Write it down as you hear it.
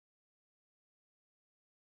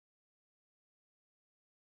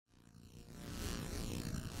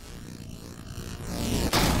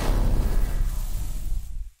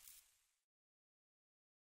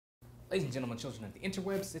Ladies and gentlemen, children of the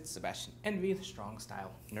interwebs, it's Sebastian Envy, the strong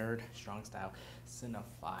style nerd, strong style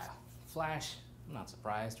cinephile. Flash, I'm not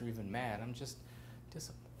surprised or even mad, I'm just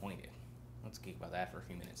disappointed. Let's geek about that for a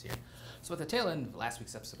few minutes here. So at the tail end of last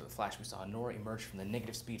week's episode of The Flash, we saw Nora emerge from the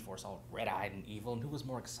negative Speed Force all red-eyed and evil, and who was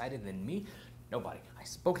more excited than me? Nobody. I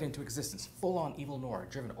spoke it into existence, full-on evil Nora,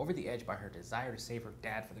 driven over the edge by her desire to save her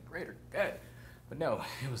dad for the greater good. But no,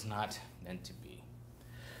 it was not meant to be.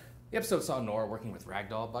 The episode saw Nora working with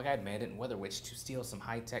Ragdoll, Bug-Eyed Bandit, and Weather Witch to steal some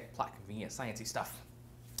high-tech, plot-convenient, sciencey stuff.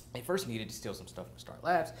 They first needed to steal some stuff from Star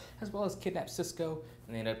Labs, as well as kidnap Cisco,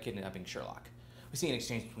 and they ended up kidnapping Sherlock. We see an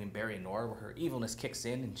exchange between Barry and Nora where her evilness kicks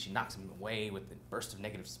in and she knocks him away with a burst of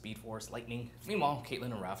negative Speed Force lightning. Meanwhile,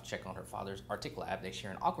 Caitlin and Ralph check on her father's Arctic lab. They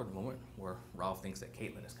share an awkward moment where Ralph thinks that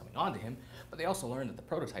Caitlin is coming on to him, but they also learn that the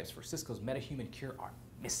prototypes for Cisco's metahuman cure are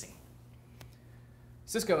missing.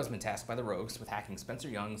 Cisco has been tasked by the Rogues with hacking Spencer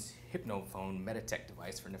Young's Hypnophone Metatech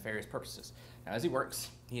device for nefarious purposes. Now, as he works,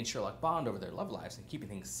 he and Sherlock bond over their love lives and keeping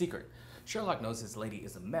things secret. Sherlock knows his lady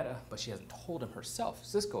is a meta, but she hasn't told him herself.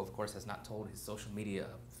 Cisco, of course, has not told his social media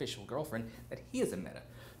official girlfriend that he is a meta.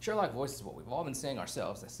 Sherlock voices what we've all been saying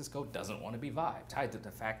ourselves, that Cisco doesn't want to be Vibe, tied to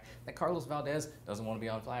the fact that Carlos Valdez doesn't want to be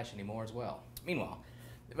on Flash anymore as well. Meanwhile,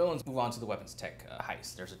 the villains move on to the weapons tech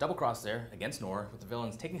heist. There's a double cross there against Nora, with the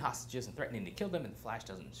villains taking hostages and threatening to kill them, and the Flash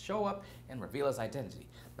doesn't show up and reveal his identity.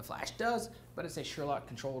 The Flash does, but it's a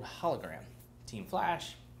Sherlock-controlled hologram. Team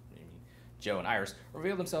Flash, Joe and Iris,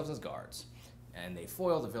 reveal themselves as guards, and they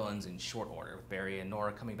foil the villains in short order, with Barry and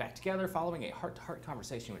Nora coming back together following a heart-to-heart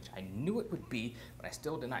conversation, which I knew it would be, but I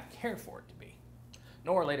still did not care for it to be.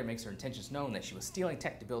 Nora later makes her intentions known that she was stealing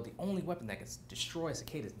tech to build the only weapon that could destroy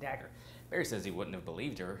Cicada's dagger. Barry says he wouldn't have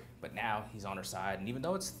believed her, but now he's on her side, and even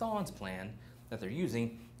though it's Thawne's plan that they're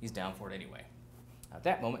using, he's down for it anyway. At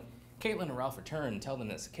that moment, Caitlin and Ralph return and tell them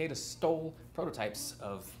that Cicada stole prototypes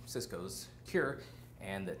of Cisco's cure,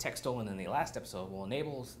 and the tech stolen in the last episode will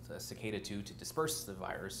enable the Cicada 2 to disperse the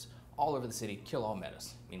virus all over the city, kill all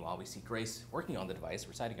metas. Meanwhile, we see Grace working on the device,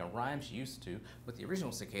 reciting a rhyme she used to with the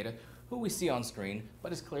original Cicada, who we see on screen,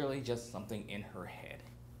 but is clearly just something in her head.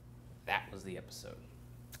 That was the episode.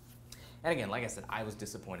 And again, like I said, I was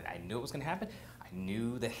disappointed. I knew it was going to happen. I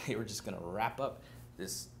knew that they were just going to wrap up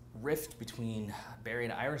this rift between Barry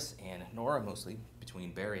and Iris, and Nora, mostly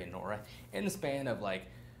between Barry and Nora, in the span of like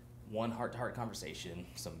one heart-to-heart conversation,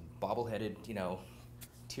 some bobble-headed,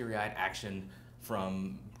 teary-eyed action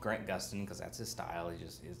from Grant Gustin, because that's his style.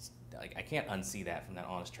 It's like, I can't unsee that from that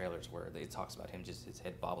Honest Trailers where it talks about him just his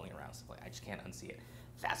head bobbling around stuff. Like, I just can't unsee it.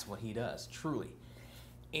 That's what he does, truly.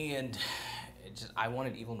 And I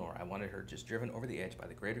wanted evil Nora. I wanted her just driven over the edge by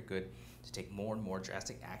the greater good to take more and more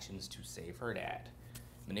drastic actions to save her dad.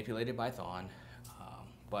 Manipulated by Thawne,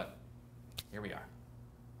 but here we are.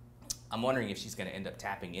 I'm wondering if she's going to end up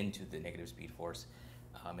tapping into the negative Speed Force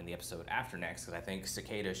in the episode after next, because I think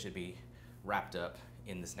Cicada should be wrapped up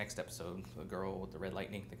in this next episode, the girl with the red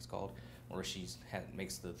lightning, I think it's called, where she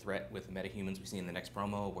makes the threat with the metahumans we see in the next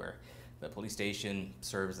promo, where the police station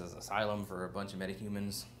serves as asylum for a bunch of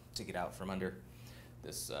metahumans to get out from under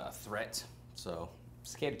this threat. So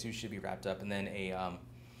Cicada 2 should be wrapped up, and then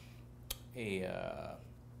a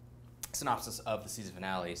synopsis of the season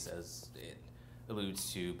finale says it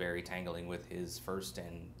alludes to Barry tangling with his first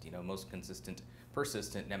and most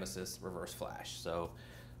persistent nemesis, Reverse Flash. So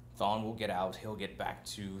Thawne will get out, he'll get back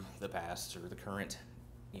to the past or the current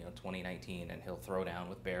 2019, and he'll throw down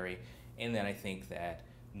with Barry, and then I think that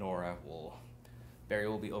Barry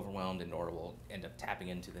will be overwhelmed, and Nora will end up tapping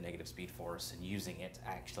into the negative Speed Force and using it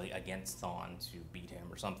actually against Thawne to beat him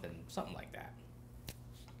or something like that.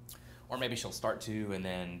 Or maybe she'll start to, and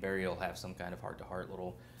then Barry will have some kind of heart-to-heart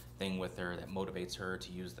little thing with her that motivates her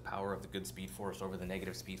to use the power of the good Speed Force over the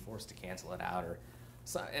negative Speed Force to cancel it out. Or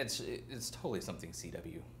so it's totally something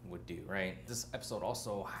CW would do, right? This episode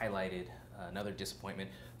also highlighted another disappointment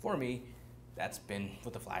for me that's been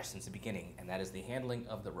with the Flash since the beginning, and that is the handling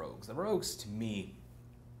of the Rogues. The Rogues, to me,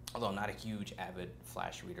 although I'm not a huge avid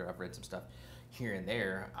Flash reader, I've read some stuff here and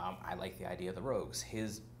there, I like the idea of the Rogues.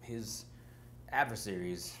 His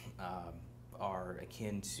adversaries are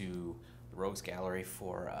akin to the Rogues Gallery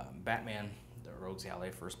for Batman, the Rogues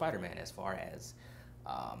Gallery for Spider-Man, as far as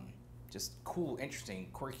just cool, interesting,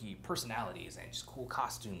 quirky personalities and just cool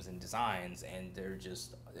costumes and designs, and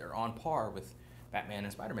they're on par with Batman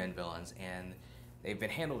and Spider-Man villains, and they've been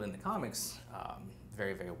handled in the comics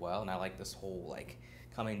very, very well. And I like this whole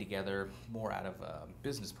coming together more out of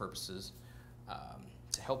business purposes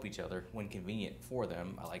to help each other when convenient for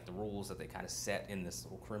them. I like the rules that they kind of set in this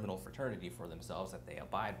little criminal fraternity for themselves that they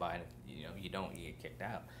abide by, and if you don't, you get kicked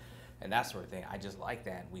out, and that sort of thing. I just like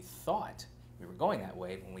that. We thought we were going that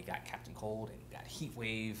way when we got Captain Cold and got Heat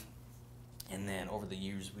Wave, and then over the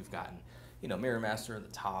years we've gotten, you know, Mirror Master at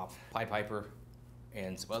the top, Pied Piper,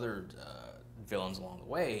 and some other villains along the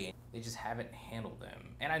way. They just haven't handled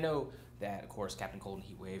them. And I know that, of course, Captain Cold and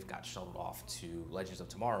Heat Wave got shuttled off to Legends of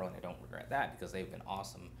Tomorrow, and I don't regret that because they've been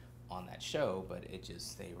awesome on that show, but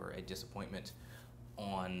they were a disappointment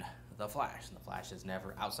on The Flash. And The Flash is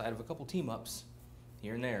never, outside of a couple team-ups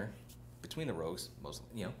here and there between the Rogues, most,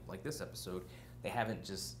 you know, like this episode, they haven't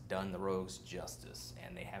just done the Rogues justice,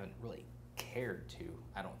 and they haven't really cared to,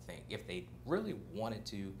 I don't think. If they really wanted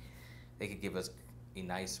to, they could give us a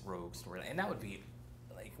nice Rogue story, and that would be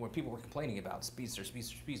like when people were complaining about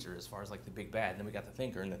Speedster as far as like the big bad, and then we got the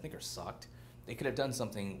Thinker, and the Thinker sucked. They could have done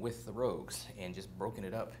something with the Rogues and just broken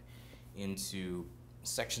it up into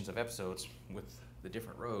sections of episodes with the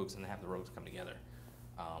different Rogues and have the Rogues come together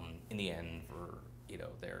in the end for, you know,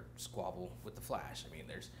 their squabble with the Flash. I mean,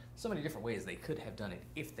 there's so many different ways they could have done it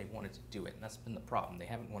if they wanted to do it, and that's been the problem. They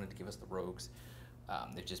haven't wanted to give us the Rogues.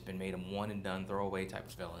 They've just been made them one and done throwaway type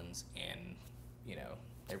of villains, and you know,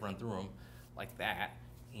 they run through them like that,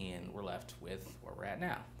 and we're left with where we're at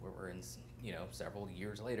now, where we're in, you know, several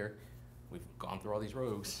years later, we've gone through all these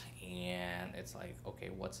Rogues, and it's like, okay,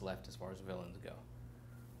 what's left as far as villains go?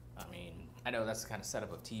 I mean, I know that's the kind of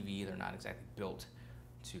setup of TV. They're not exactly built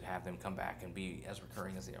to have them come back and be as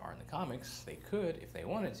recurring as they are in the comics. They could if they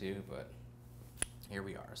wanted to, but here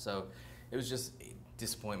we are. So it was just a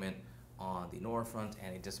disappointment on the Nora front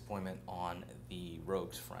and a disappointment on the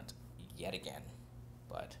Rogues front yet again.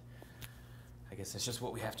 But I guess that's just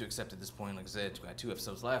what we have to accept at this point. Like I said, we got 2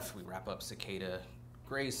 episodes left. We wrap up Cicada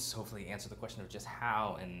Grace, hopefully answer the question of just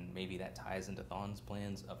how, and maybe that ties into Thawne's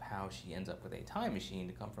plans of how she ends up with a time machine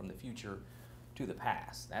to come from the future to the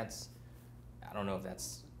past. That's, I don't know if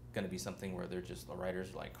that's going to be something where they're just, the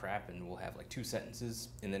writers are like crap, and we'll have like 2 sentences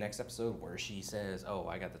in the next episode where she says, oh,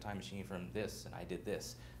 I got the time machine from this and I did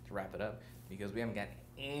this, to wrap it up, because we haven't got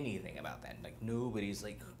anything about that. Like, nobody's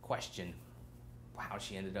like questioned how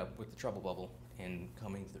she ended up with the trouble bubble and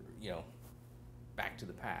coming through, you know, back to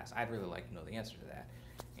the past. I'd really like to know the answer to that,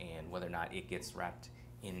 and whether or not it gets wrapped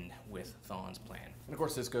in with Thawne's plan. And of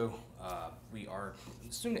course, Cisco,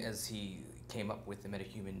 as soon as he came up with the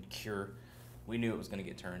metahuman cure, we knew it was going to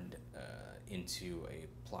get turned into a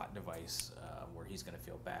plot device where he's going to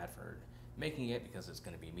feel bad for making it, because it's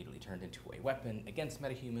going to be immediately turned into a weapon against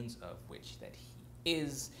metahumans, of which that he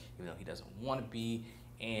is, even though he doesn't want to be.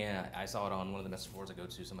 And I saw it on one of the message boards I go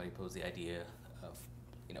to. Somebody posed the idea of,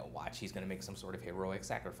 you know, watch, he's going to make some sort of heroic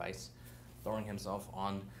sacrifice, throwing himself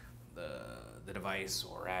on the device,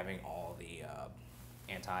 or having all the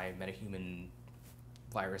anti-metahuman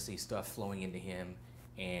virusy stuff flowing into him,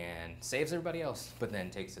 and saves everybody else, but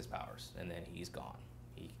then takes his powers, and then he's gone.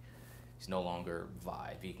 He's no longer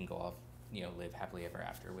Vibe. He can go off, you know, live happily ever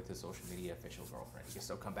after with his social media official girlfriend. He can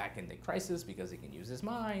still come back in the Crisis because he can use his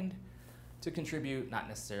mind to contribute, not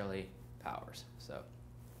necessarily powers. So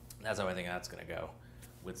that's how I think that's going to go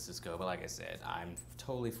with Cisco. But like I said, I'm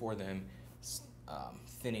totally for them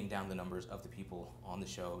thinning down the numbers of the people on the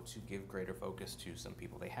show to give greater focus to some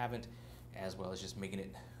people they haven't, as well as just making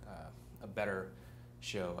it a better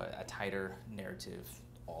show, a tighter narrative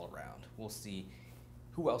all around. We'll see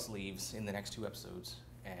who else leaves in the next 2 episodes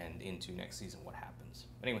and into next season what happens.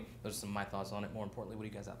 But anyway, those are some of my thoughts on it. More importantly, what do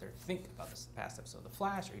you guys out there think about this past episode of The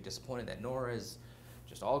Flash? Are you disappointed that Nora is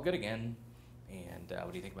just all good again? And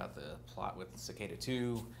what do you think about the plot with Cicada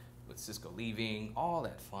 2, with Cisco leaving, all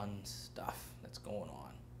that fun stuff that's going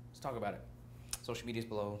on? Let's talk about it. Social media's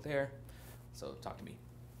below there, so talk to me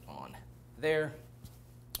on there,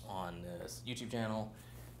 on this YouTube channel,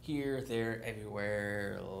 here, there,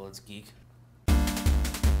 everywhere. Let's geek.